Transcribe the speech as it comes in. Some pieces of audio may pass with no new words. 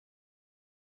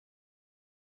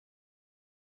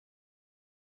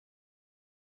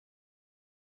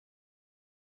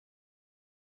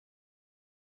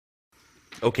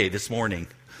Okay, this morning,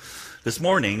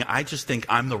 I just think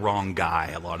I'm the wrong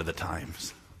guy a lot of the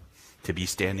times to be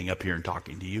standing up here and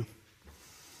talking to you.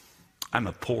 I'm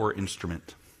a poor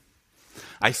instrument.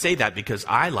 I say that because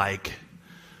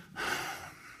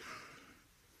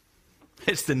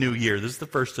it's the new year. This is the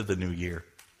first of the new year.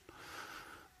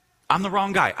 I'm the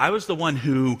wrong guy. I was the one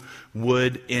who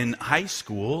would, in high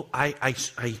school, I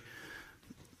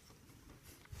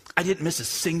didn't miss a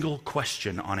single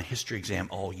question on a history exam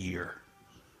all year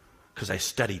because I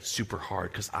studied super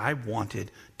hard because I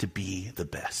wanted to be the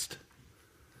best.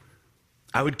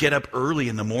 I would get up early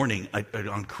in the morning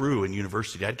on crew in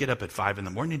university. I'd get up at 5 in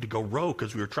the morning to go row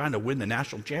because we were trying to win the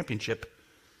national championship.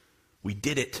 We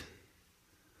did it.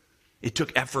 It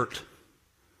took effort.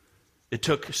 It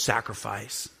took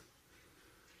sacrifice.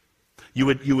 You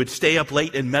would stay up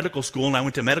late in medical school, and I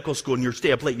went to medical school, and you'd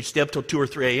stay up late. You stay up till 2 or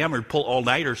 3 a.m. or pull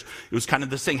all-nighters. It was kind of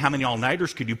this thing, how many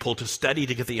all-nighters could you pull to study,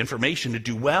 to get the information, to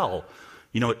do well?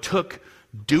 You know, it took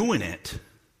doing it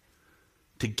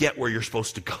to get where you're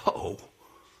supposed to go.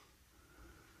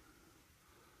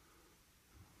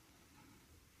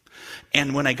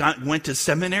 And when I went to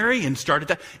seminary and started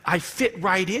that, I fit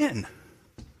right in.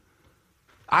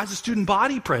 I was a student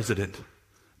body president.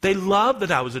 They loved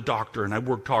that I was a doctor and I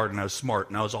worked hard and I was smart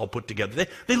and I was all put together.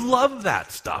 They loved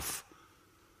that stuff.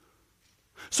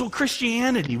 So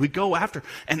Christianity, we go after,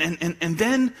 and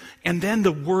then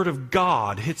the Word of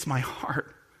God hits my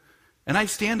heart. And I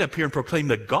stand up here and proclaim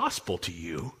the gospel to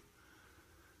you.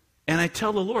 And I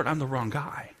tell the Lord, I'm the wrong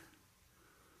guy.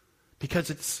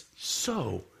 Because it's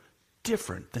so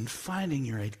different than finding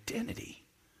your identity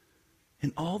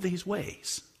in all these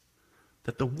ways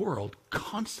that the world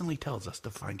constantly tells us to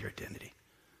find your identity.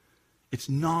 It's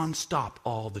nonstop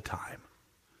all the time.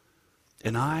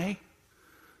 And I,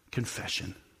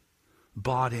 confession,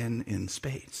 bought in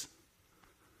spades.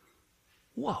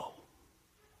 Whoa.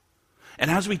 And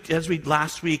as we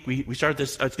last week, we started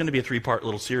this, it's going to be a 3-part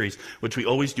little series, which we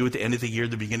always do at the end of the year,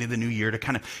 the beginning of the new year, to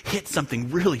kind of hit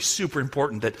something really super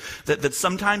important that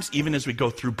sometimes, even as we go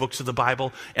through books of the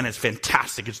Bible, and it's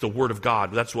fantastic, it's the Word of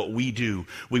God. That's what we do.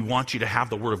 We want you to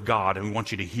have the Word of God, and we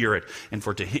want you to hear it, and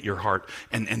for it to hit your heart.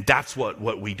 And that's what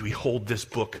we do. We hold this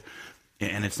book,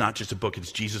 and it's not just a book,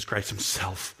 it's Jesus Christ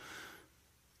himself,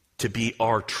 to be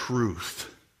our truth.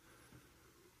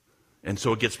 And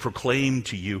so it gets proclaimed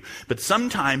to you. But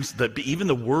sometimes even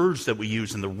the words that we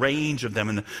use and the range of them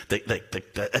and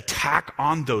the attack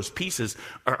on those pieces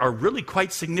are really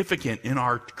quite significant in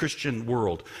our Christian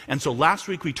world. And so last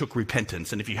week we took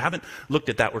repentance. And if you haven't looked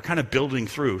at that, we're kind of building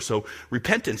through. So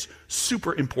repentance,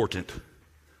 super important.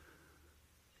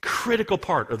 Critical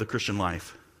part of the Christian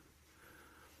life.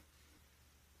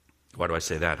 Why do I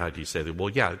say that? How do you say that? Well,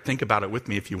 yeah, think about it with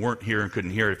me. If you weren't here and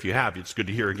couldn't hear it, if you have, it's good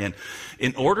to hear again.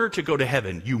 In order to go to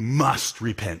heaven, you must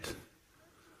repent.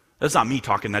 That's not me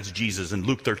talking, that's Jesus. In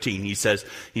Luke 13, he says,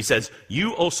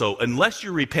 you also, unless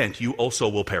you repent, you also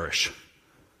will perish.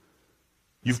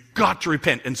 You've got to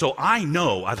repent. And so I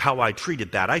know how I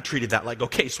treated that. I treated that like,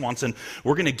 okay, Swanson,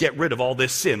 we're going to get rid of all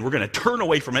this sin. We're going to turn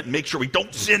away from it and make sure we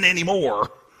don't sin anymore.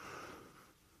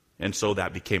 And so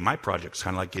that became my project. It's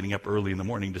kind of like getting up early in the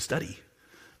morning to study,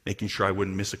 making sure I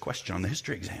wouldn't miss a question on the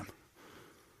history exam.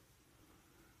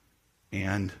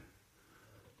 And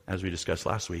as we discussed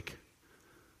last week,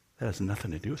 that has nothing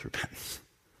to do with repentance.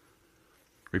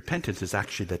 Repentance is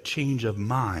actually the change of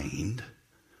mind,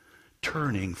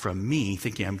 turning from me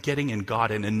thinking I'm getting in God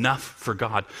and enough for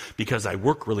God because I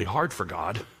work really hard for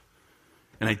God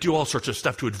and I do all sorts of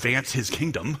stuff to advance his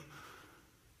kingdom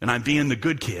and I'm being the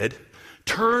good kid.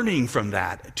 Turning from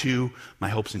that to my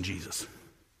hopes in Jesus.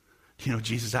 You know,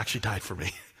 Jesus actually died for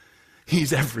me.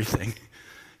 He's everything.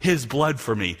 His blood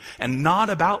for me. And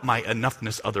not about my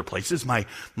enoughness other places, my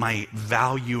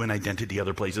value and identity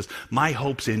other places. My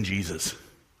hopes in Jesus.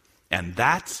 And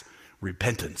that's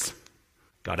repentance.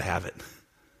 Got to have it.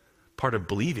 Part of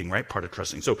believing, right? Part of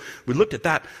trusting. So we looked at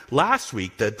that last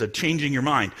week, the changing your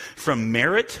mind from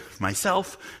merit,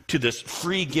 myself, to this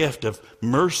free gift of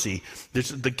mercy.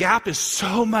 The gap is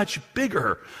so much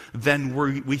bigger than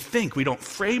we think. We don't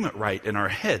frame it right in our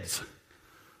heads.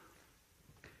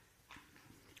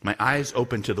 My eyes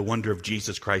open to the wonder of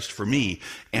Jesus Christ for me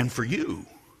and for you.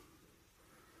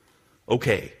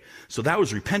 Okay, so that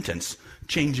was repentance,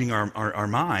 changing our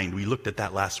mind. We looked at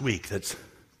that last week. That's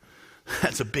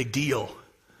a big deal.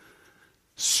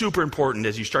 Super important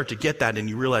as you start to get that and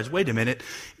you realize, wait a minute,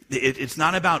 it's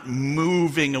not about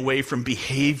moving away from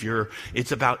behavior.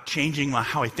 It's about changing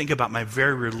how I think about my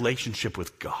very relationship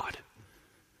with God.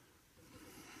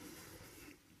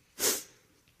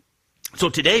 So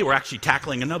today we're actually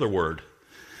tackling another word,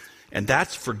 and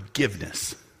that's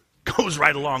forgiveness. goes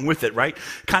right along with it, right?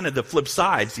 Kind of the flip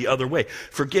side's the other way.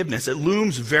 Forgiveness, it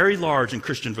looms very large in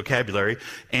Christian vocabulary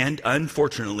and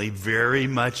unfortunately very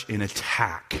much in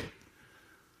attack.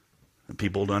 And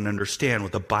people don't understand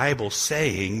what the Bible's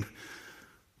saying.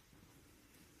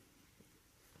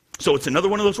 So it's another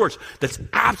one of those words that's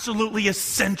absolutely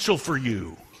essential for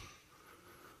you.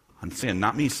 I'm saying,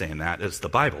 not me saying that, it's the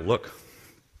Bible. Look.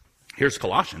 Here's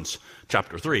Colossians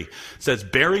chapter 3. It says,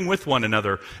 bearing with one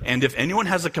another, and if anyone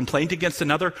has a complaint against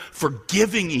another,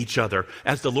 forgiving each other.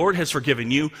 As the Lord has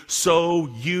forgiven you, so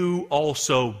you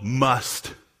also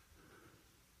must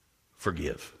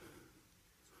forgive.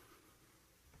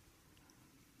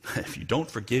 If you don't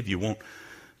forgive, you won't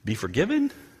be forgiven?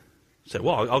 You say,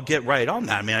 well, I'll get right on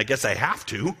that. I mean, I guess I have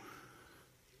to.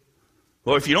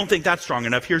 Well, if you don't think that's strong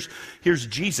enough, here's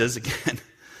Jesus again.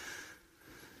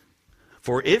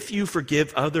 For if you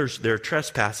forgive others their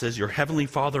trespasses, your heavenly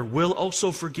Father will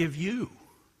also forgive you.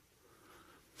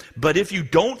 But if you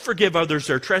don't forgive others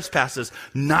their trespasses,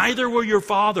 neither will your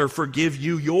Father forgive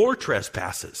you your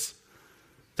trespasses.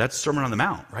 That's Sermon on the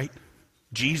Mount, right?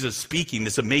 Jesus speaking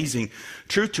this amazing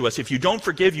truth to us. If you don't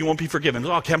forgive, you won't be forgiven.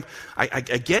 Oh, I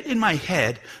get in my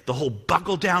head the whole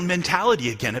buckle down mentality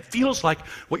again. It feels like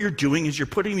what you're doing is you're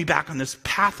putting me back on this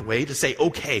pathway to say,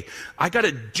 okay, I got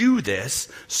to do this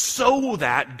so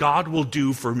that God will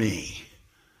do for me.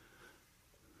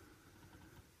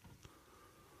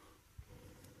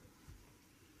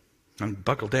 I'm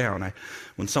buckle down.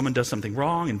 When someone does something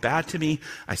wrong and bad to me,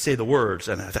 I say the words,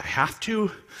 and I have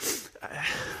to.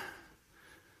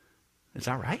 Is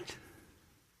that right?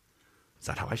 Is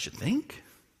that how I should think?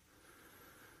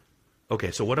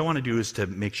 Okay, so what I want to do is to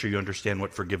make sure you understand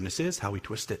what forgiveness is, how we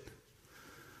twist it.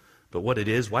 But what it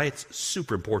is, why it's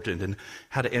super important, and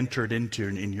how to enter it into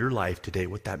in your life today,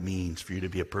 what that means for you to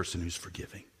be a person who's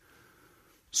forgiving.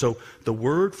 So the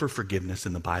word for forgiveness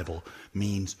in the Bible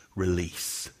means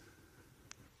release.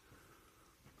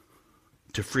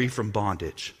 To free from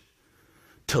bondage.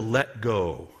 To let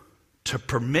go. To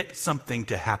permit something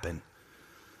to happen.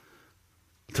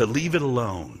 To leave it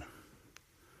alone.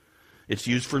 It's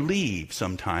used for leave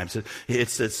sometimes.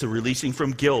 It's a releasing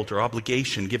from guilt or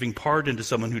obligation, giving pardon to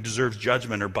someone who deserves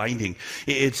judgment or binding.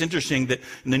 It's interesting that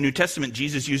in the New Testament,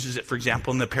 Jesus uses it, for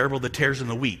example, in the parable of the tares and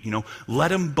the wheat. Let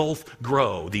them both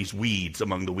grow, these weeds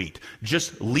among the wheat.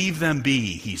 Just leave them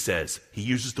be, he says. He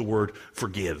uses the word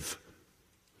forgive.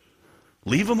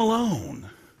 Leave them alone.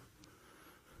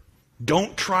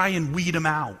 Don't try and weed them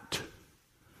out.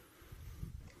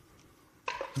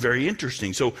 Very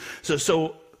interesting. So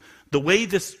the way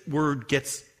this word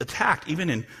gets attacked, even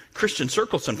in Christian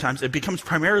circles sometimes, it becomes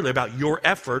primarily about your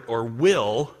effort or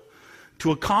will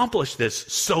to accomplish this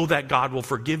so that God will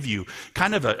forgive you.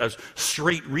 Kind of a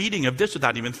straight reading of this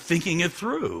without even thinking it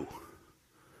through.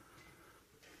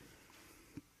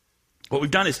 What we've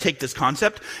done is take this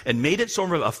concept and made it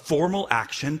sort of a formal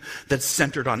action that's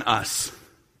centered on us.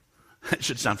 It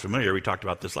should sound familiar. We talked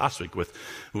about this last week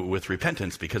with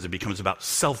repentance, because it becomes about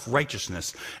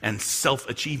self-righteousness and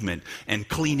self-achievement and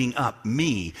cleaning up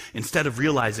me instead of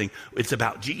realizing it's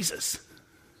about Jesus.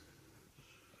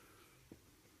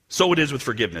 So it is with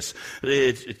forgiveness.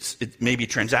 It may be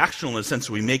transactional in the sense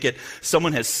that we make it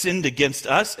someone has sinned against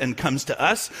us and comes to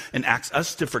us and asks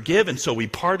us to forgive, and so we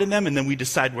pardon them, and then we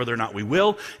decide whether or not we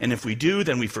will, and if we do,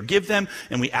 then we forgive them,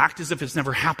 and we act as if it's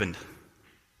never happened.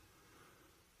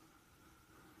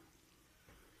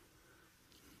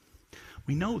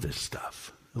 We know this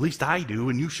stuff. At least I do,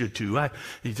 and you should too. I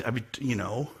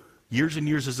mean, years and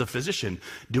years as a physician,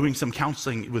 doing some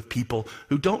counseling with people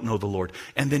who don't know the Lord.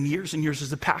 And then years and years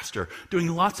as a pastor, doing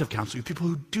lots of counseling with people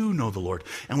who do know the Lord.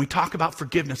 And we talk about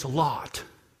forgiveness a lot.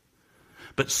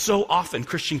 But so often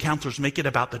Christian counselors make it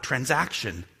about the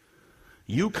transaction.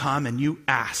 You come and you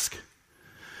ask.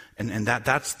 And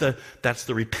that's the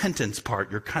repentance part.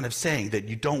 You're kind of saying that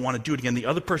you don't want to do it again. The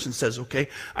other person says, okay,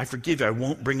 I forgive you. I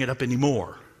won't bring it up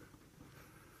anymore.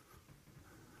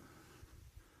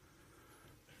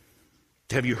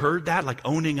 Have you heard that? Like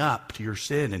owning up to your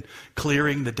sin and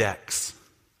clearing the decks.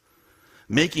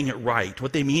 Making it right.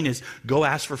 What they mean is go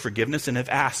ask for forgiveness, and if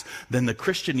asked, then the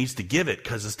Christian needs to give it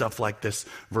because of stuff like this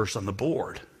verse on the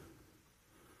board.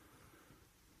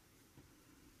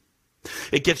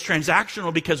 It gets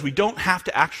transactional because we don't have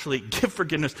to actually give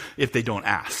forgiveness if they don't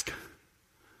ask.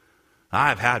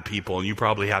 I've had people, and you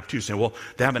probably have too, saying, well,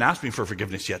 they haven't asked me for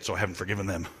forgiveness yet, so I haven't forgiven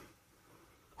them.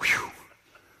 Whew.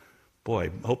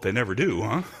 Boy, hope they never do,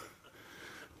 huh?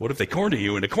 What if they corner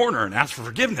you in a corner and ask for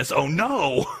forgiveness? Oh,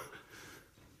 no.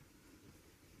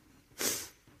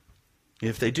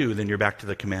 If they do, then you're back to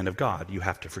the command of God. You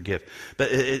have to forgive.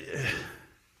 But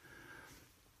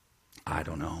I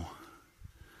don't know.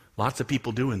 Lots of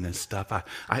people doing this stuff.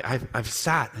 I've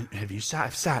sat. Have you sat?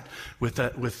 I've sat with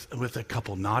a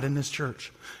couple not in this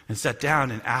church and sat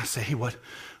down and asked, "Hey, what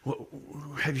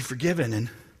have you forgiven?" And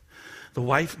the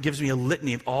wife gives me a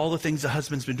litany of all the things the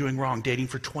husband's been doing wrong, dating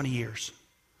for 20 years.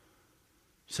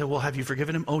 So, well, have you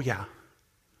forgiven him? Oh, yeah.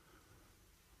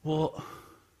 Well,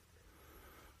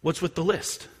 what's with the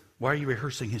list? Why are you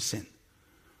rehearsing his sin?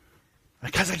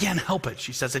 Because I can't help it,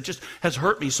 she says. It just has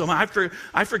hurt me so much.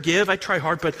 I forgive, I try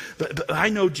hard, but I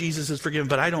know Jesus is forgiven,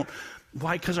 but I don't.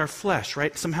 Why? Because our flesh,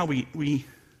 right? Somehow we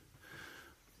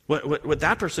what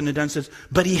that person had done says,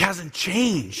 but he hasn't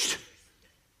changed.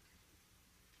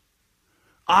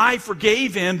 I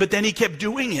forgave him, but then he kept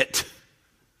doing it.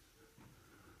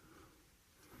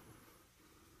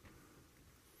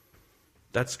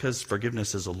 That's because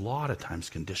forgiveness is a lot of times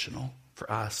conditional for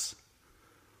us.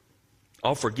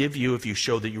 I'll forgive you if you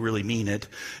show that you really mean it.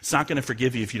 It's not going to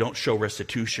forgive you if you don't show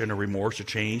restitution or remorse or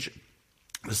change.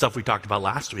 The stuff we talked about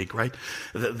last week, right?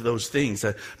 Those things,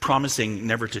 promising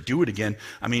never to do it again.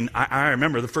 I mean, I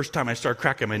remember the first time I started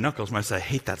cracking my knuckles, I said, I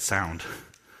hate that sound.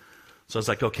 So I was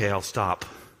like, okay, I'll stop.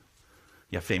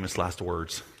 Yeah, famous last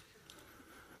words.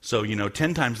 So,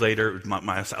 10 times later,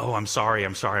 I'm sorry.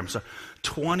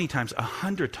 20 times,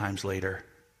 100 times later,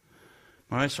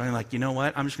 my wife's finally like, you know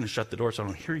what? I'm just going to shut the door so I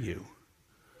don't hear you.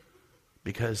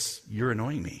 Because you're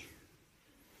annoying me.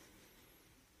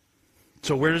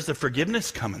 So where does the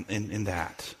forgiveness come in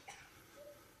that?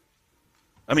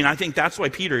 I mean, I think that's why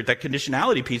Peter, that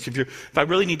conditionality piece, if I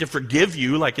really need to forgive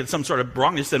you, like in some sort of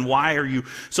wrongness, then why are you?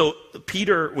 So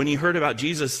Peter, when he heard about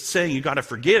Jesus saying you got to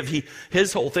forgive,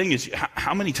 his whole thing is,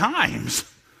 how many times?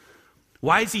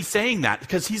 Why is he saying that?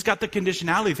 Because he's got the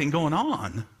conditionality thing going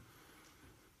on.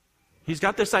 He's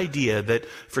got this idea that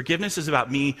forgiveness is about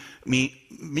me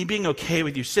being okay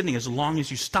with you sinning as long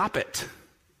as you stop it.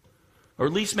 Or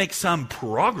at least make some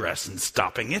progress in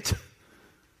stopping it.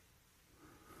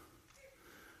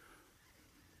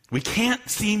 We can't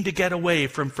seem to get away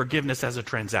from forgiveness as a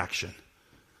transaction.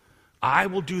 I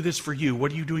will do this for you.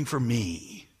 What are you doing for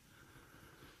me?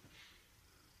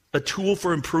 A tool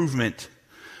for improvement.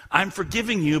 I'm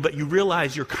forgiving you, but you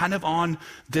realize you're kind of on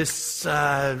this,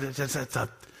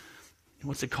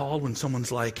 what's it called when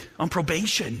someone's like, on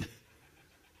probation.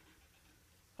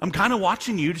 I'm kind of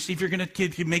watching you to see if you're going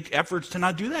to make efforts to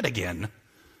not do that again.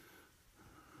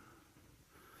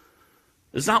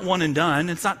 It's not one and done.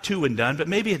 It's not two and done, but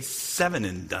maybe it's 7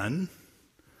 and done.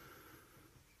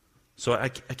 So I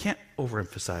can't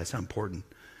overemphasize how important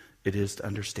it is to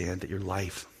understand that your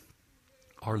life,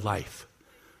 our life,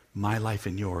 my life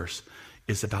and yours,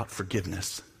 is about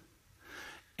forgiveness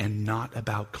and not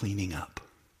about cleaning up.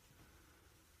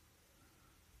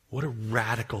 What a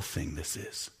radical thing this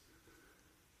is.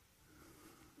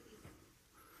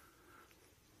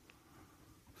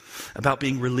 About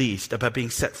being released, about being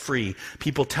set free.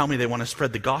 People tell me they want to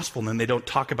spread the gospel and then they don't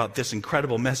talk about this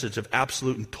incredible message of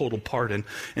absolute and total pardon.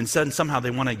 And then somehow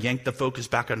they want to yank the focus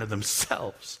back onto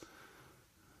themselves.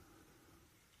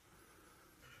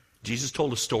 Jesus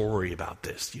told a story about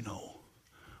this,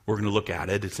 We're going to look at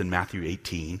it. It's in Matthew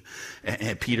 18.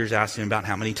 And Peter's asking about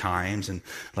how many times. And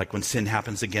like when sin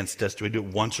happens against us, do we do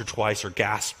it once or twice or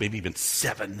gasp, maybe even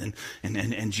 7?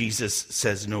 And Jesus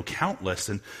says, no, countless.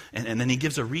 And then he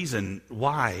gives a reason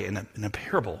why in a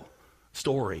parable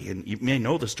story. And you may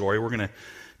know the story. We're going to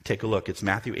take a look. It's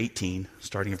Matthew 18,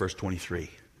 starting at verse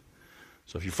 23.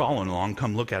 So if you're following along,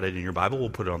 come look at it in your Bible. We'll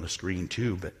put it on the screen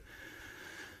too. But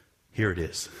here it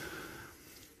is.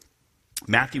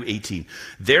 Matthew 18.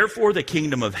 Therefore the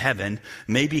kingdom of heaven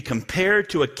may be compared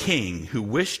to a king who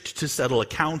wished to settle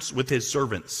accounts with his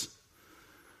servants.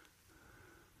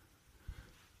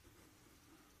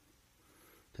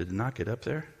 Did it not get up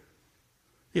there?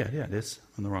 Yeah, it is.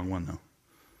 On the wrong one though.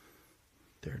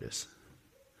 There it is.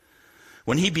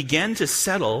 When he began to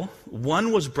settle,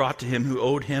 one was brought to him who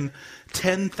owed him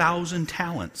 10,000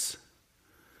 talents.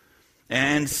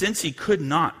 And since he could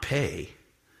not pay,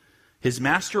 his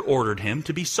master ordered him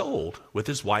to be sold with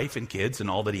his wife and kids and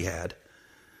all that he had,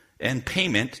 and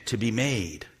payment to be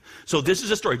made. So this is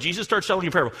a story. Jesus starts telling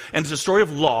a parable. And it's a story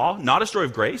of law, not a story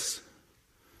of grace.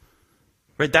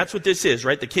 Right? That's what this is,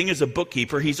 right? The king is a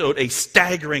bookkeeper. He's owed a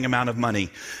staggering amount of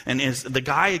money. And the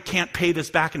guy can't pay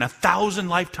this back in 1,000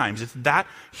 lifetimes. It's that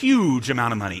huge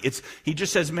amount of money. He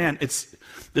just says, man, this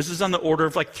is on the order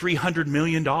of like $300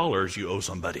 million you owe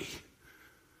somebody.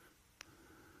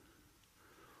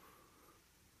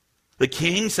 The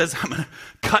king says, I'm going to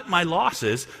cut my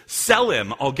losses, sell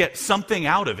him, I'll get something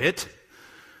out of it,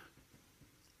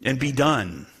 and be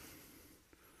done.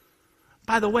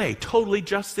 By the way, totally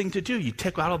just thing to do. You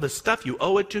take out all this stuff, you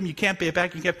owe it to him, you can't pay it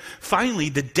back. Finally,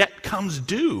 the debt comes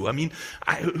due. I mean,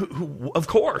 of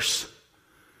course.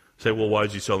 Say, well, why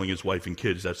is he selling his wife and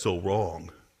kids? That's so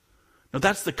wrong. No,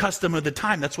 that's the custom of the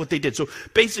time. That's what they did. So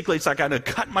basically, it's like I'm going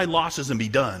to cut my losses and be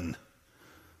done.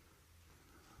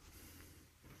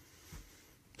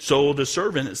 So the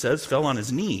servant, it says, fell on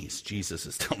his knees. Jesus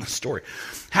is telling the story.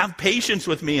 Have patience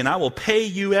with me and I will pay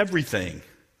you everything.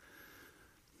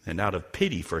 And out of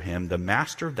pity for him, the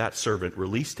master of that servant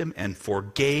released him and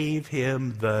forgave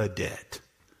him the debt.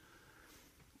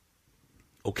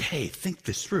 Okay, think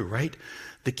this through, right?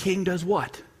 The king does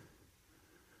what?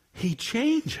 He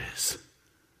changes.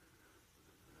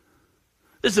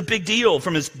 This is a big deal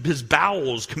from his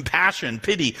bowels, compassion,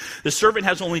 pity. The servant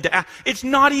has only to ask. It's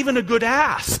not even a good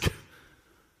ask.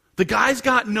 The guy's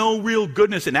got no real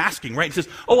goodness in asking, right? He says,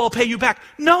 oh, I'll pay you back.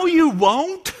 No, you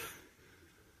won't.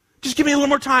 Just give me a little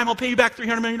more time. I'll pay you back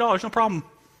 $300 million. No problem.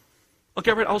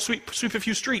 I'll sweep a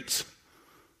few streets.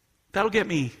 That'll get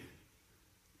me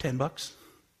 $10.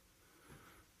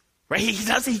 Right?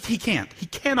 He can't. He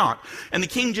cannot. And the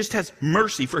king just has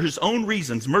mercy for his own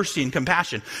reasons, mercy and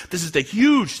compassion. This is the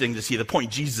huge thing to see, the point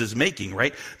Jesus is making,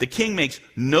 right? The king makes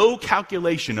no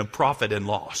calculation of profit and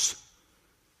loss.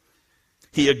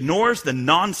 He ignores the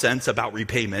nonsense about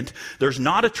repayment. There's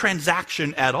not a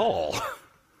transaction at all.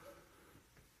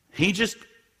 He just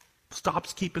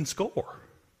stops keeping score.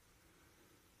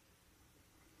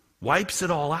 Wipes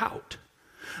it all out.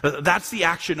 That's the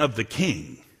action of the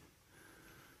king.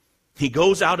 He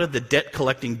goes out of the debt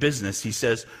collecting business. He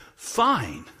says,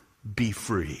 fine, be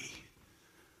free.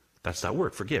 That's that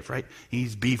word, forgive, right?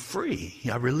 He's be free.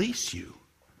 I release you.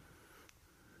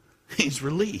 He's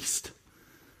released.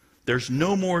 There's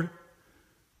no more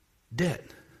debt.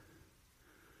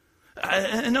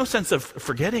 In no sense of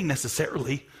forgetting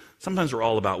necessarily. Sometimes we're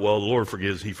all about, well, the Lord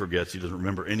forgives, he forgets, he doesn't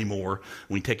remember anymore.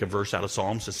 We take a verse out of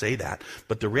Psalms to say that.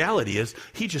 But the reality is,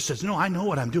 he just says, no, I know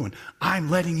what I'm doing.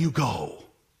 I'm letting you go.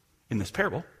 In this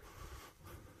parable,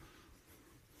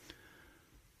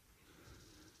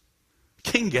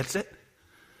 king gets it.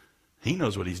 He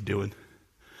knows what he's doing.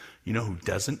 You know who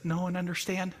doesn't know and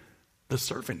understand? The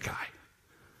servant guy.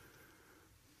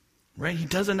 Right? He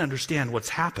doesn't understand what's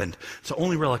happened. It's the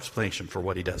only real explanation for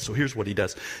what he does. So here's what he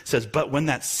does. It says, but when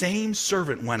that same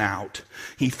servant went out,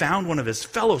 he found one of his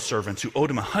fellow servants who owed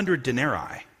him 100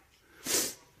 denarii.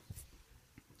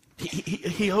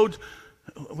 He owed...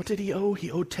 What did he owe? He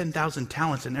owed 10,000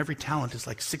 talents, and every talent is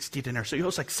like 60 denarii. So he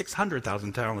owes like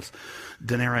 600,000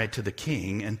 denarii to the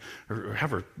king, and or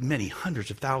however many hundreds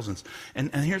of thousands.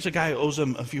 And here's a guy who owes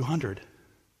him a few hundred.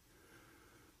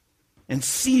 And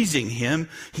seizing him,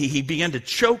 he began to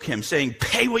choke him, saying,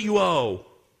 pay what you owe.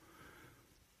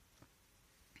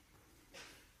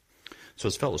 So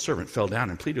his fellow servant fell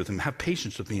down and pleaded with him, have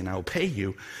patience with me and I will pay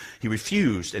you. He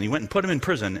refused, and he went and put him in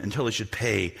prison until he should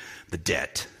pay the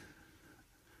debt.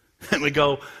 And we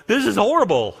go, this is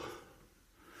horrible.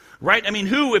 Right? I mean,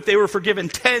 who, if they were forgiven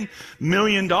 $10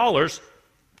 million,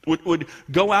 would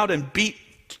go out and beat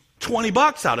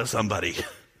 $20 out of somebody?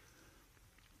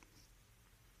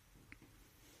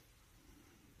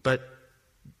 But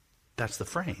that's the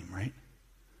frame, right?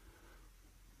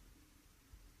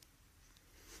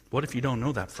 What if you don't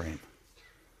know that frame?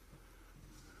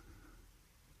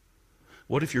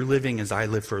 What if you're living as I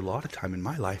lived for a lot of time in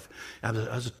my life? I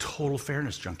was a total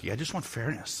fairness junkie. I just want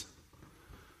fairness.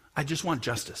 I just want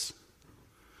justice.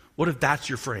 What if that's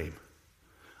your frame?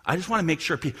 I just want to make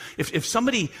sure if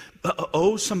somebody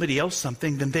owes somebody else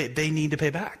something, then they need to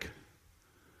pay back.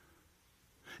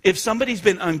 If somebody's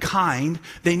been unkind,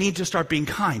 they need to start being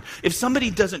kind. If somebody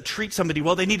doesn't treat somebody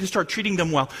well, they need to start treating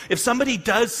them well. If somebody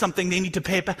does something, they need to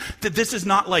pay it back. This is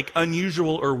not like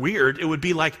unusual or weird. It would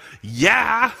be like,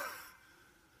 yeah.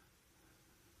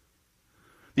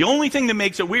 The only thing that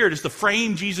makes it weird is the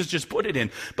frame Jesus just put it in.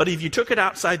 But if you took it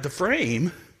outside the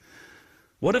frame,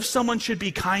 what if someone should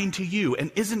be kind to you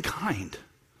and isn't kind?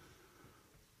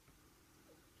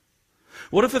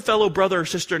 What if a fellow brother or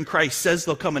sister in Christ says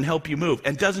they'll come and help you move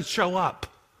and doesn't show up?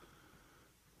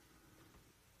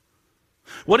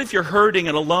 What if you're hurting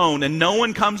and alone and no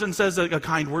one comes and says a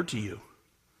kind word to you?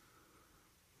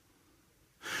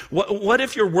 What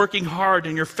if you're working hard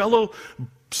and your fellow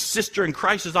sister in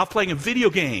Christ is off playing a video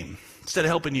game instead of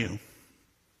helping you?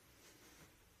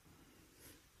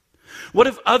 What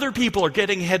if other people are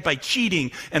getting ahead by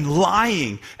cheating and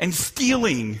lying and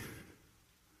stealing?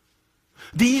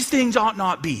 These things ought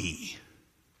not be.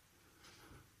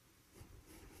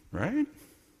 Right?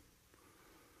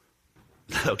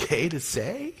 Okay to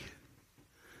say?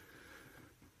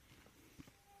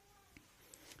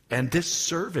 And this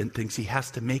servant thinks he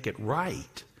has to make it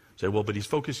right. Say, well, but he's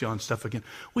focusing on stuff again.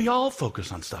 We all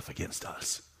focus on stuff against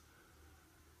us.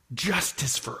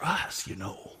 Justice for us, you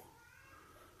know.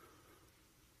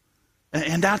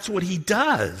 And that's what he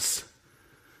does.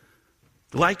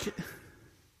 Like,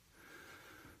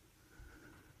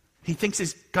 he thinks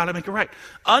he's got to make it right.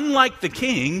 Unlike the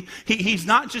king, he's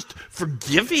not just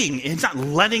forgiving. He's not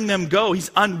letting them go.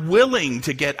 He's unwilling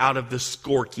to get out of the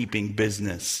scorekeeping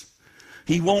business.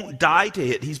 He won't die to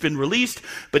it. He's been released,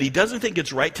 but he doesn't think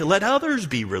it's right to let others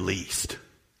be released.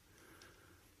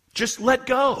 Just let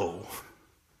go.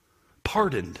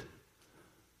 Pardoned.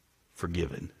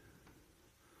 Forgiven.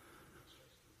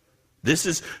 This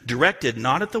is directed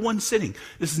not at the one sinning.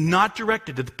 This is not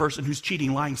directed at the person who's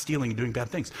cheating, lying, stealing, and doing bad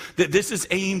things. This is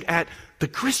aimed at the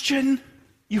Christian,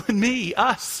 you and me,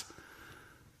 us.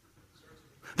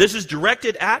 This is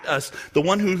directed at us, the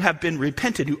one who have been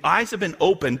repented, whose eyes have been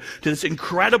opened to this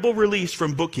incredible release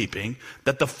from bookkeeping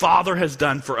that the Father has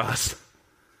done for us.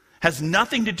 Has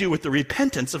nothing to do with the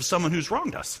repentance of someone who's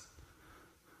wronged us.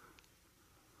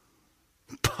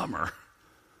 Bummer.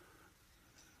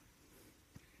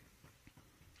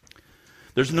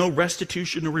 There's no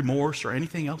restitution or remorse or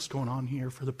anything else going on here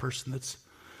for the person that's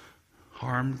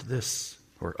harmed this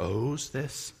or owes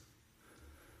this.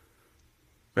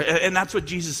 And that's what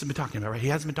Jesus has been talking about, right? He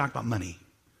hasn't been talking about money.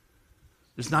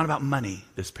 It's not about money,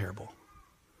 this parable.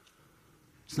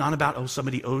 It's not about,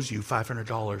 somebody owes you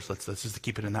 $500. Let's just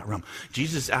keep it in that realm.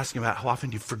 Jesus is asking about how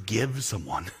often do you forgive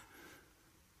someone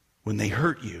when they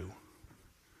hurt you.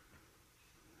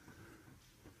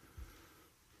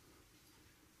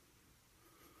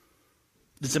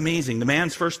 It's amazing. The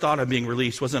man's first thought on being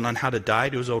released wasn't on how to die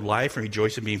to his old life and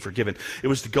rejoice in being forgiven. It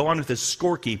was to go on with his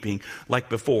scorekeeping like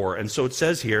before. And so it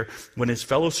says here, when his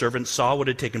fellow servants saw what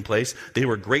had taken place, they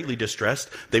were greatly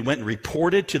distressed. They went and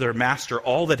reported to their master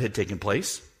all that had taken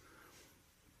place.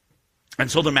 And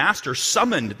so the master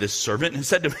summoned this servant and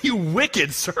said to him, "You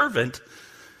wicked servant,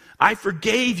 I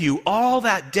forgave you all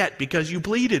that debt because you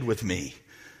pleaded with me.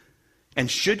 And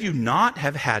should you not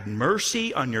have had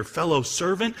mercy on your fellow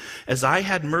servant as I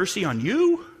had mercy on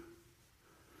you?"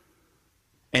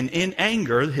 And in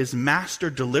anger, his master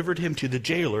delivered him to the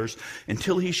jailers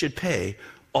until he should pay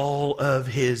all of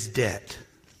his debt.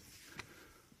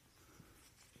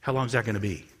 How long is that going to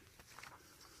be?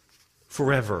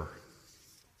 Forever.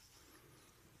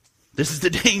 This is the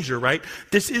danger, right?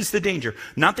 This is the danger.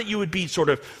 Not that you would be sort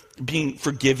of being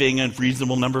forgiving a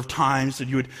reasonable number of times,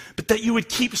 but that you would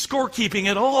keep scorekeeping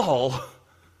at all.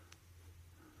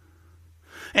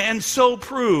 And so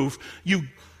prove you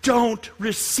don't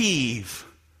receive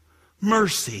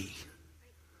mercy.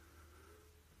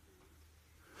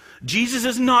 Jesus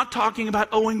is not talking about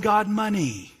owing God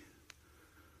money.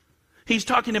 He's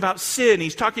talking about sin.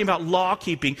 He's talking about law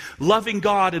keeping, loving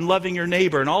God and loving your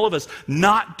neighbor, and all of us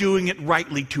not doing it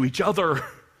rightly to each other.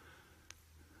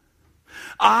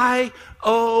 I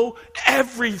owe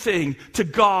everything to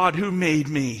God who made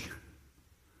me.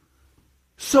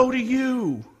 So do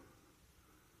you.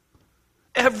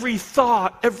 Every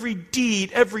thought, every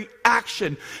deed, every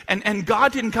action. And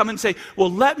God didn't come and say,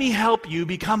 well, let me help you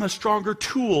become a stronger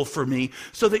tool for me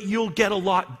so that you'll get a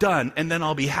lot done and then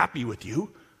I'll be happy with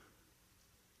you.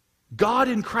 God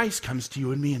in Christ comes to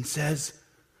you and me and says,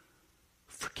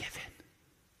 forgiven.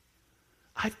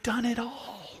 I've done it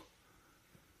all.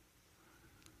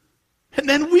 And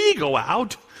then we go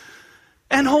out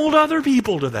and hold other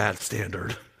people to that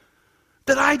standard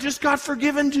that I just got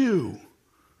forgiven to.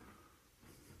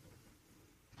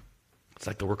 It's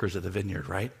like the workers at the vineyard,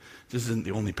 right? This isn't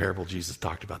the only parable Jesus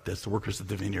talked about this. The workers at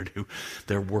the vineyard who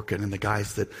they're working, and the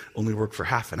guys that only work for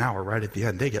half an hour right at the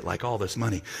end, they get like all this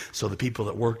money. So the people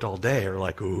that worked all day are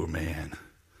like, oh man,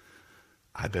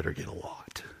 I better get a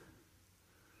lot.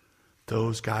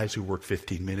 Those guys who work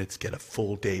 15 minutes get a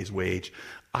full day's wage.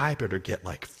 I better get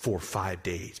like 4 or 5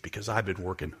 days because I've been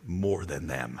working more than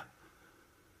them.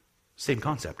 Same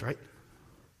concept, right?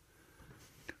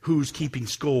 Who's keeping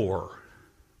score?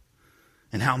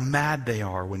 And how mad they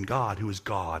are when God, who is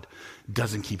God,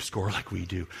 doesn't keep score like we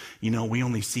do. You know, we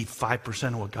only see 5%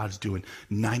 of what God's doing.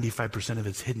 95% of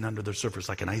it's hidden under the surface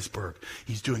like an iceberg.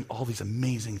 He's doing all these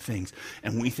amazing things.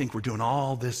 And we think we're doing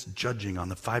all this judging on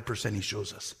the 5% he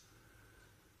shows us.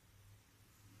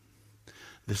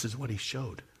 This is what he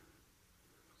showed.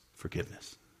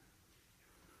 Forgiveness.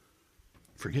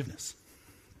 Forgiveness.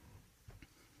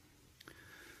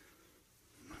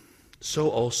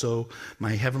 So also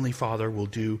my heavenly Father will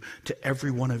do to every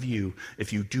one of you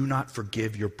if you do not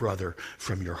forgive your brother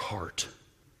from your heart.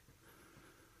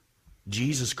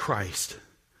 Jesus Christ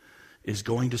is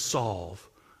going to solve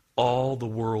all the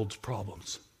world's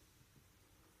problems.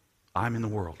 I'm in the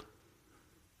world.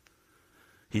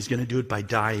 He's going to do it by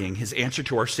dying. His answer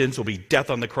to our sins will be death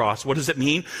on the cross. What does it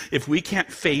mean? If we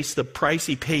can't face the price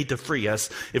he paid to free us,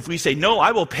 if we say, no,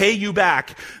 I will pay you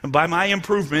back by my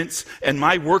improvements and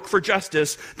my work for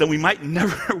justice, then we might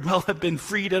never well have been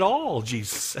freed at all,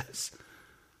 Jesus says.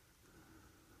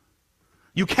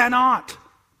 You cannot.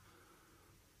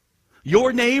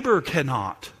 Your neighbor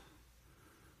cannot.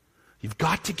 You've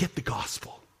got to get the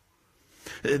gospel.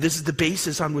 This is the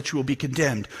basis on which we will be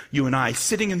condemned, you and I,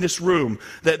 sitting in this room,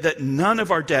 that none of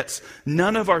our debts,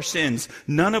 none of our sins,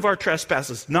 none of our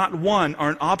trespasses, not one, are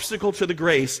an obstacle to the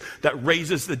grace that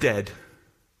raises the dead.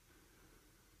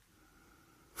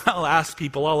 I'll ask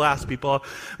people,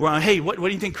 well, hey, what do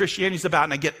you think Christianity's about?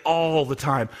 And I get all the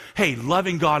time, hey,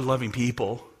 loving God, loving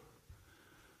people.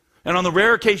 And on the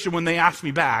rare occasion when they ask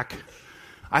me back,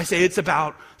 I say it's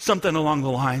about something along the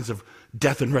lines of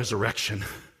death and resurrection.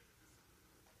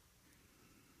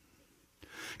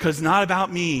 Because it's not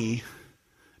about me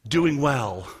doing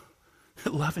well,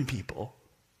 loving people.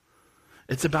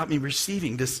 It's about me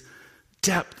receiving this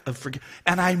depth of forgiveness.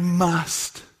 And I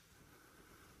must.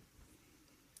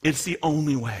 It's the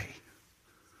only way.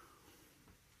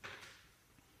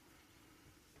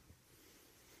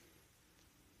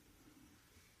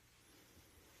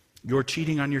 Your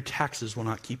cheating on your taxes will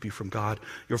not keep you from God.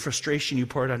 Your frustration you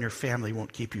poured on your family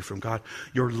won't keep you from God.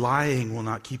 Your lying will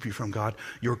not keep you from God.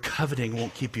 Your coveting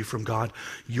won't keep you from God.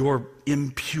 Your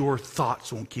impure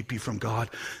thoughts won't keep you from God.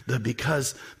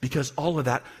 Because all of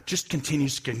that just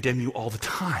continues to condemn you all the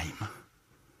time.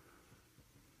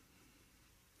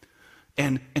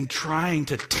 And trying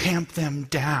to tamp them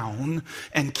down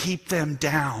and keep them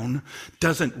down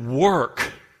doesn't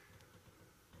work.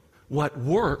 What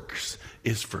works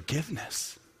is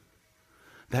forgiveness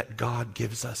that God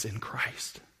gives us in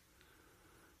Christ.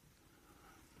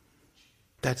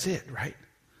 That's it, right?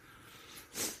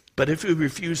 But if we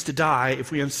refuse to die,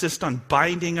 if we insist on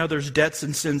binding others' debts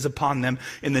and sins upon them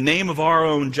in the name of our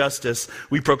own justice,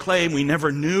 we proclaim we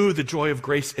never knew the joy of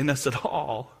grace in us at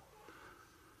all.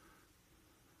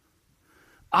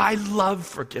 I love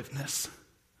forgiveness.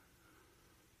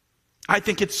 I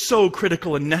think it's so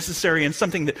critical and necessary and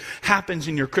something that happens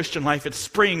in your Christian life. It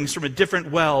springs from a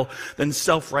different well than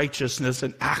self-righteousness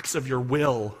and acts of your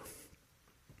will.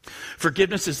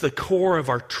 Forgiveness is the core of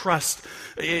our trust.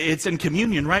 It's in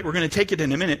communion, right? We're going to take it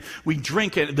in a minute. We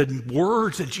drink it. The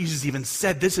words that Jesus even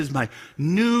said, this is my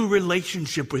new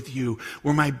relationship with you,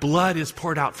 where my blood is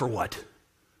poured out for what?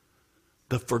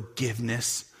 The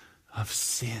forgiveness of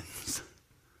sins.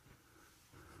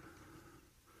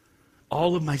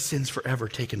 All of my sins forever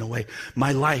taken away.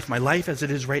 My life as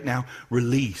it is right now,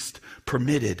 released,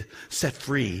 permitted, set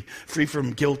free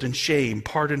from guilt and shame,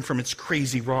 pardoned from its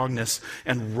crazy wrongness,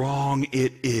 and wrong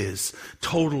it is.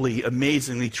 Totally,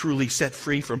 amazingly, truly set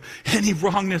free from any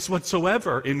wrongness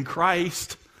whatsoever in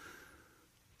Christ.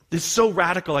 It's so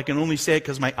radical, I can only say it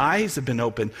because my eyes have been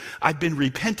opened. I've been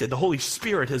repented. The Holy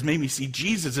Spirit has made me see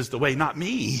Jesus is the way, not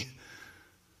me.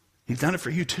 He's done it for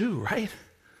you too, right?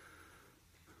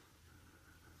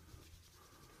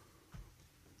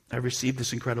 I received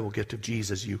this incredible gift of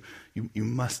Jesus. You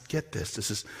must get this.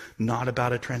 This is not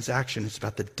about a transaction. It's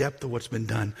about the depth of what's been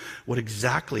done, what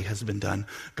exactly has been done.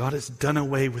 God has done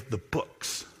away with the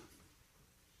books.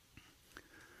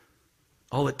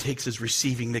 All it takes is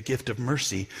receiving the gift of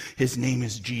mercy. His name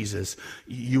is Jesus.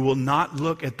 You will not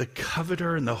look at the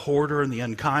coveter and the hoarder and the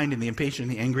unkind and the impatient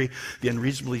and the angry, the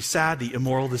unreasonably sad, the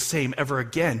immoral, the same ever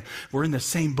again. We're in the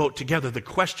same boat together. The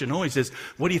question always is,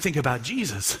 what do you think about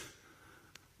Jesus?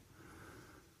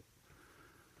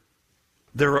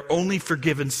 There are only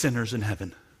forgiven sinners in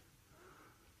heaven.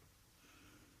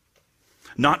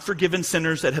 Not forgiven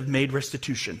sinners that have made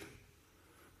restitution.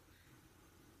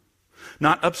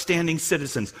 Not upstanding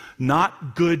citizens.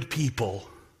 Not good people.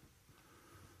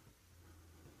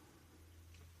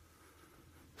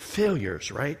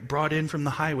 Failures, right? Brought in from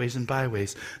the highways and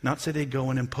byways. Not so they go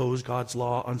and impose God's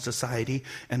law on society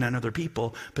and on other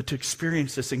people, but to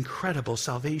experience this incredible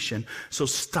salvation. So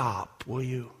stop, will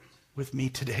you, with me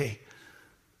today?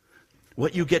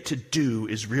 What you get to do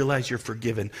is realize you're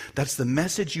forgiven. That's the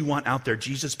message you want out there.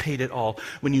 Jesus paid it all.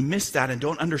 When you miss that and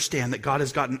don't understand that God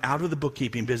has gotten out of the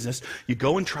bookkeeping business, you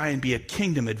go and try and be a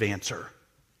kingdom advancer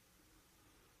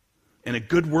and a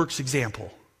good works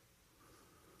example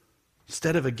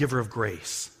instead of a giver of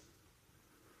grace.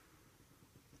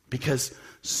 Because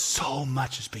so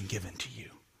much has been given to you.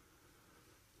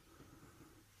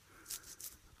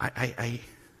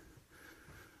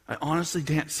 I honestly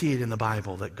can't see it in the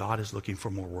Bible that God is looking for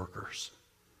more workers.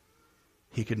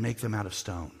 He could make them out of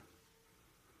stone.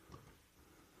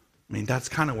 I mean, that's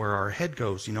kind of where our head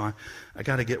goes. I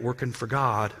got to get working for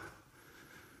God.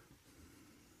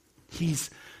 He's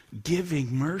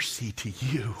giving mercy to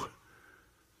you.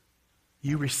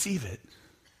 You receive it.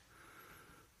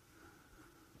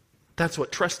 That's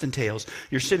what trust entails.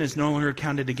 Your sin is no longer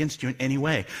counted against you in any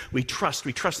way. We trust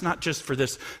not just for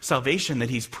this salvation that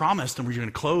he's promised and we're going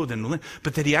to clothe and live,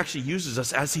 but that he actually uses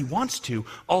us as he wants to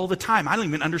all the time. I don't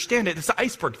even understand it. It's the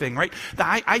iceberg thing, right?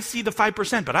 I see the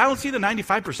 5%, but I don't see the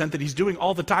 95% that he's doing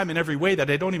all the time in every way that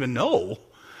I don't even know,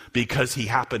 because he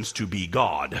happens to be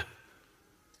God.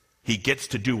 He gets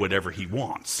to do whatever he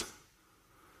wants.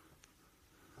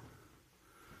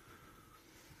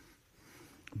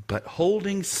 But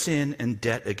holding sin and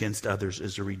debt against others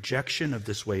is a rejection of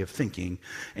this way of thinking,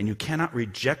 and you cannot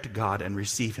reject God and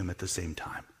receive him at the same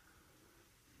time.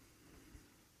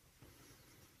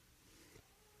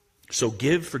 So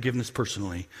give forgiveness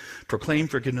personally. Proclaim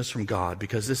forgiveness from God,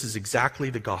 because this is exactly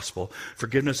the gospel.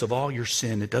 Forgiveness of all your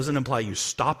sin. It doesn't imply you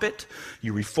stop it,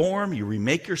 you reform, you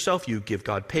remake yourself, you give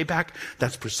God payback.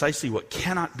 That's precisely what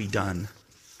cannot be done.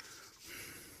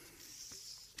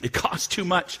 It costs too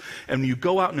much, and when you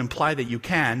go out and imply that you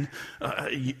can,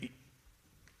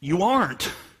 you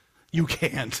aren't. You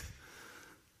can't.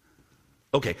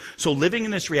 Okay, so living in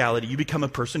this reality, you become a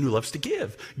person who loves to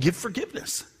give. Give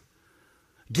forgiveness.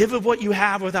 Give of what you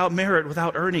have without merit,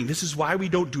 without earning. This is why we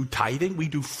don't do tithing. We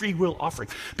do free will offering.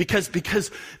 Because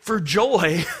for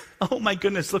joy, oh my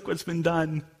goodness, look what's been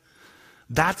done.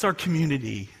 That's our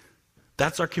community.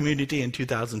 That's our community in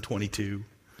 2022.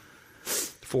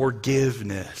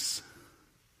 Forgiveness.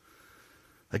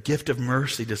 A gift of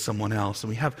mercy to someone else. And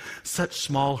we have such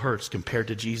small hurts compared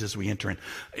to Jesus we enter in.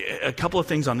 A couple of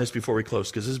things on this before we close,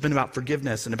 because this has been about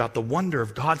forgiveness and about the wonder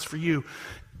of God's for you.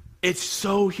 It's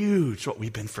so huge what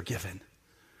we've been forgiven.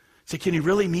 So can you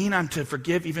really mean I'm to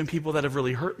forgive even people that have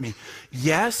really hurt me?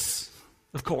 Yes,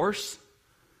 of course.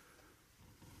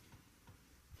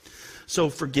 So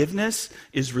forgiveness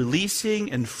is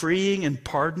releasing and freeing and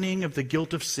pardoning of the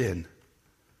guilt of sin.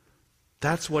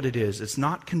 That's what it is. It's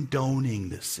not condoning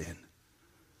the sin.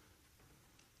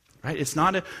 Right? It's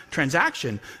not a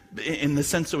transaction in the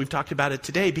sense that we've talked about it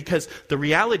today, because the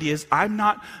reality is I'm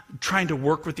not trying to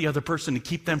work with the other person to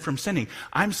keep them from sinning.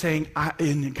 I'm saying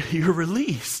you're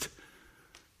released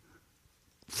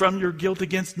from your guilt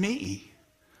against me.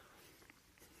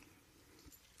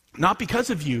 Not because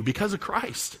of you, because of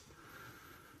Christ.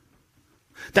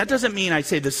 That doesn't mean I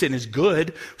say the sin is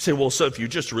good. Say, well, so if you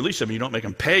just release them, you don't make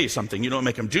them pay something, you don't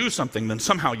make them do something, then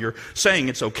somehow you're saying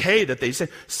it's okay that they say.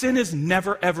 Sin is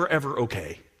never, ever, ever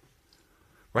okay.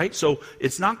 Right? So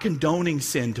it's not condoning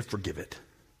sin to forgive it.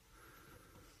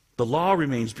 The law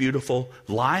remains beautiful.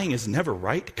 Lying is never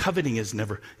right. Coveting is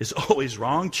always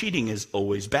wrong. Cheating is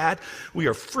always bad. We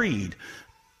are freed.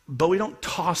 But we don't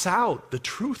toss out the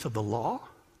truth of the law.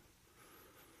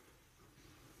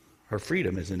 Our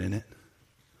freedom isn't in it.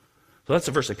 So that's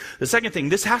the first thing. The second thing,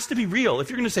 this has to be real. If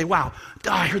you're going to say, wow,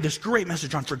 I heard this great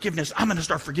message on forgiveness, I'm going to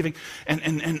start forgiving.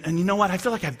 And you know what? I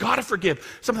feel like I've got to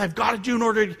forgive. Something I've got to do in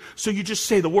order to... So you just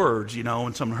say the words,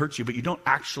 and someone hurts you, but you don't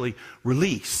actually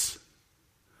release.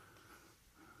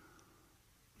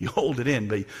 You hold it in,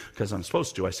 but because I'm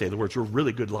supposed to, I say the words. We're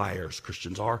really good liars,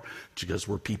 Christians are, because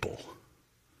we're people.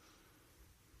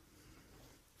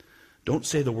 Don't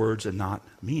say the words and not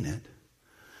mean it.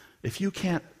 If you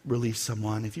can't release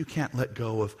someone, if you can't let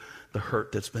go of the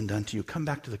hurt that's been done to you, come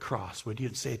back to the cross. Would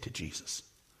you say it to Jesus?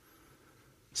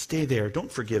 Stay there.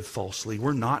 Don't forgive falsely.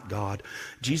 We're not God.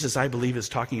 Jesus, I believe, is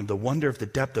talking of the wonder of the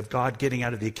depth of God getting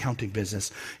out of the accounting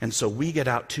business. And so we get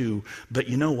out too. But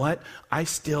you know what? I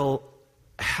still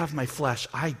have my flesh.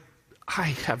 I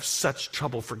have such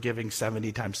trouble forgiving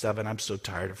 70 times 7. I'm so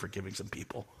tired of forgiving some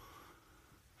people.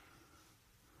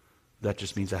 That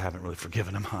just means I haven't really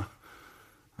forgiven them, huh?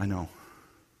 I know.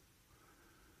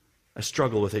 I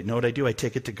struggle with it. You know what I do? I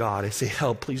take it to God. I say,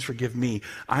 help, please forgive me.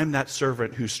 I'm that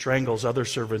servant who strangles other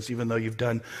servants even though you've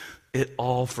done it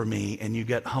all for me. And you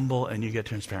get humble and you get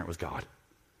transparent with God.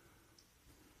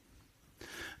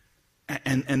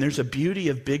 And there's a beauty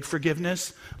of big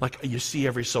forgiveness, like you see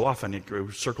every so often. It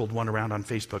circled one around on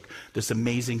Facebook, this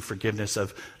amazing forgiveness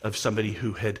of somebody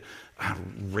who had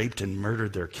raped and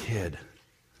murdered their kid.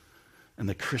 And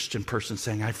the Christian person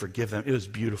saying, I forgive them. It was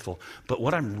beautiful. But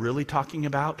what I'm really talking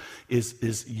about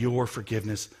is your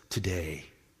forgiveness today.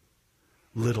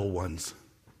 Little ones.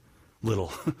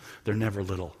 Little. They're never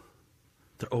little.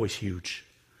 They're always huge.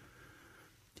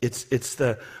 It's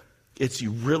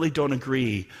you really don't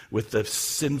agree with the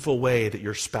sinful way that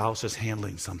your spouse is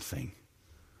handling something.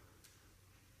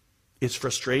 It's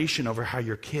frustration over how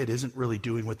your kid isn't really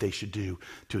doing what they should do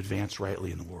to advance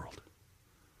rightly in the world.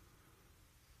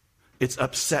 It's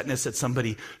upsetness at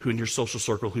somebody who in your social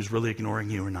circle who's really ignoring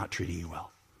you or not treating you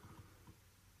well.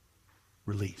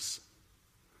 Release.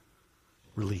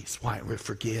 Release. Why?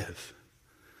 Forgive.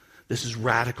 This is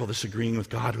radical, this agreeing with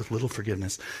God with little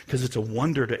forgiveness, because it's a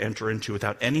wonder to enter into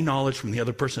without any knowledge from the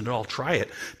other person at all. Try it.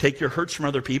 Take your hurts from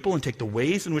other people and take the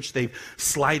ways in which they've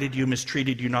slighted you,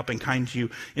 mistreated you, not been kind to you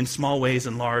in small ways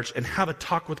and large, and have a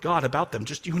talk with God about them,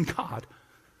 just you and God.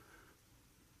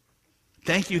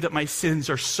 Thank you that my sins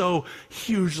are so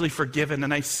hugely forgiven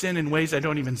and I sin in ways I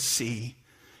don't even see.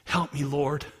 Help me,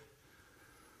 Lord.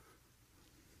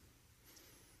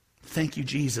 Thank you,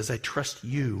 Jesus. I trust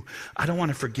you. I don't want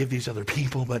to forgive these other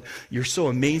people, but you're so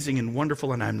amazing and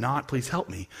wonderful and I'm not. Please help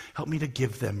me. Help me to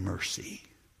give them mercy.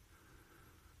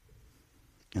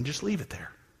 And just leave it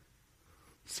there.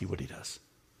 See what he does.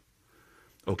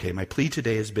 Okay, my plea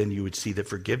today has been you would see that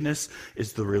forgiveness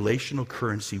is the relational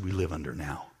currency we live under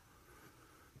now.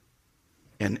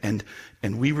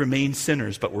 And we remain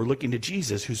sinners, but we're looking to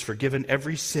Jesus who's forgiven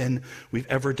every sin we've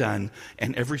ever done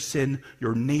and every sin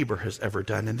your neighbor has ever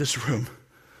done in this room.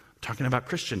 Talking about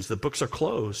Christians, the books are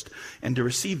closed. And to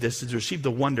receive this is to receive the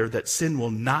wonder that sin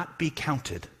will not be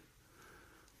counted.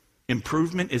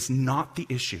 Improvement is not the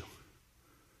issue.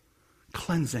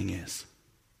 Cleansing is.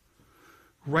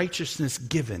 Righteousness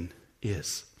given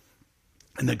is.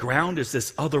 And the ground is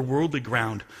this otherworldly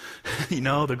ground.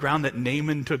 The ground that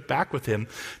Naaman took back with him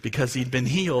because he'd been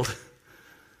healed.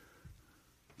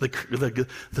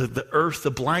 The earth,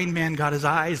 the blind man got his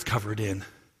eyes covered in.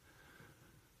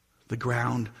 The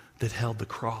ground that held the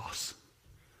cross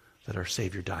that our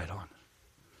Savior died on.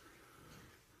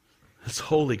 It's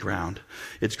holy ground.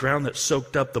 It's ground that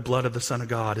soaked up the blood of the Son of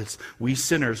God. It's we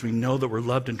sinners, we know that we're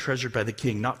loved and treasured by the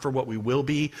King, not for what we will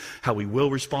be, how we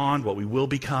will respond, what we will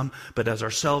become, but as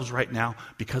ourselves right now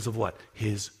because of what?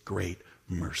 His great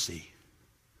mercy.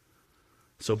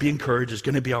 So be encouraged. It's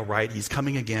going to be all right. He's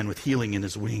coming again with healing in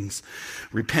his wings.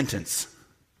 Repentance.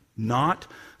 Not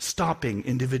stopping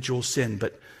individual sin,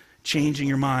 but changing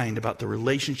your mind about the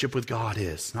relationship with God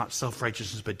is. Not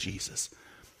self-righteousness, but Jesus.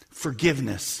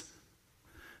 Forgiveness.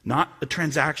 Not a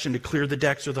transaction to clear the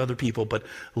decks with other people, but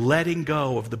letting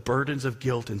go of the burdens of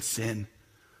guilt and sin.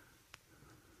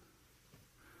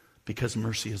 Because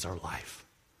mercy is our life.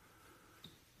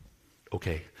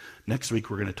 Okay, next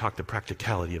week we're going to talk the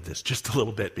practicality of this just a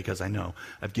little bit because I know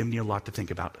I've given you a lot to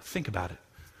think about. Think about it.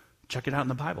 Check it out in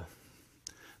the Bible.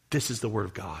 This is the Word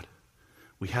of God.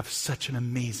 We have such an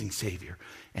amazing Savior,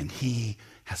 and He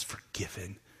has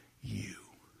forgiven you.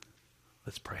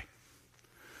 Let's pray.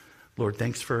 Lord,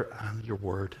 thanks for your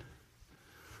word.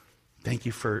 Thank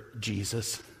you for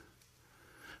Jesus.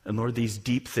 And Lord, these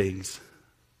deep things,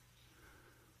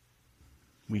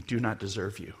 we do not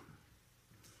deserve you.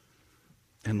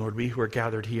 And Lord, we who are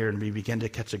gathered here and we begin to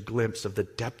catch a glimpse of the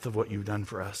depth of what you've done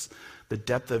for us, the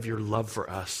depth of your love for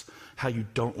us, how you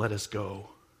don't let us go.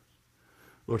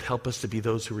 Lord, help us to be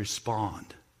those who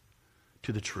respond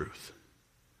to the truth.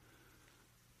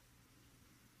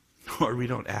 Lord, we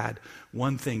don't add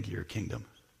one thing to your kingdom.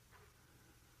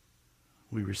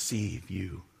 We receive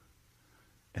you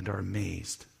and are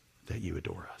amazed that you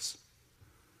adore us.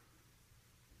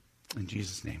 In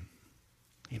Jesus' name,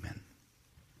 amen.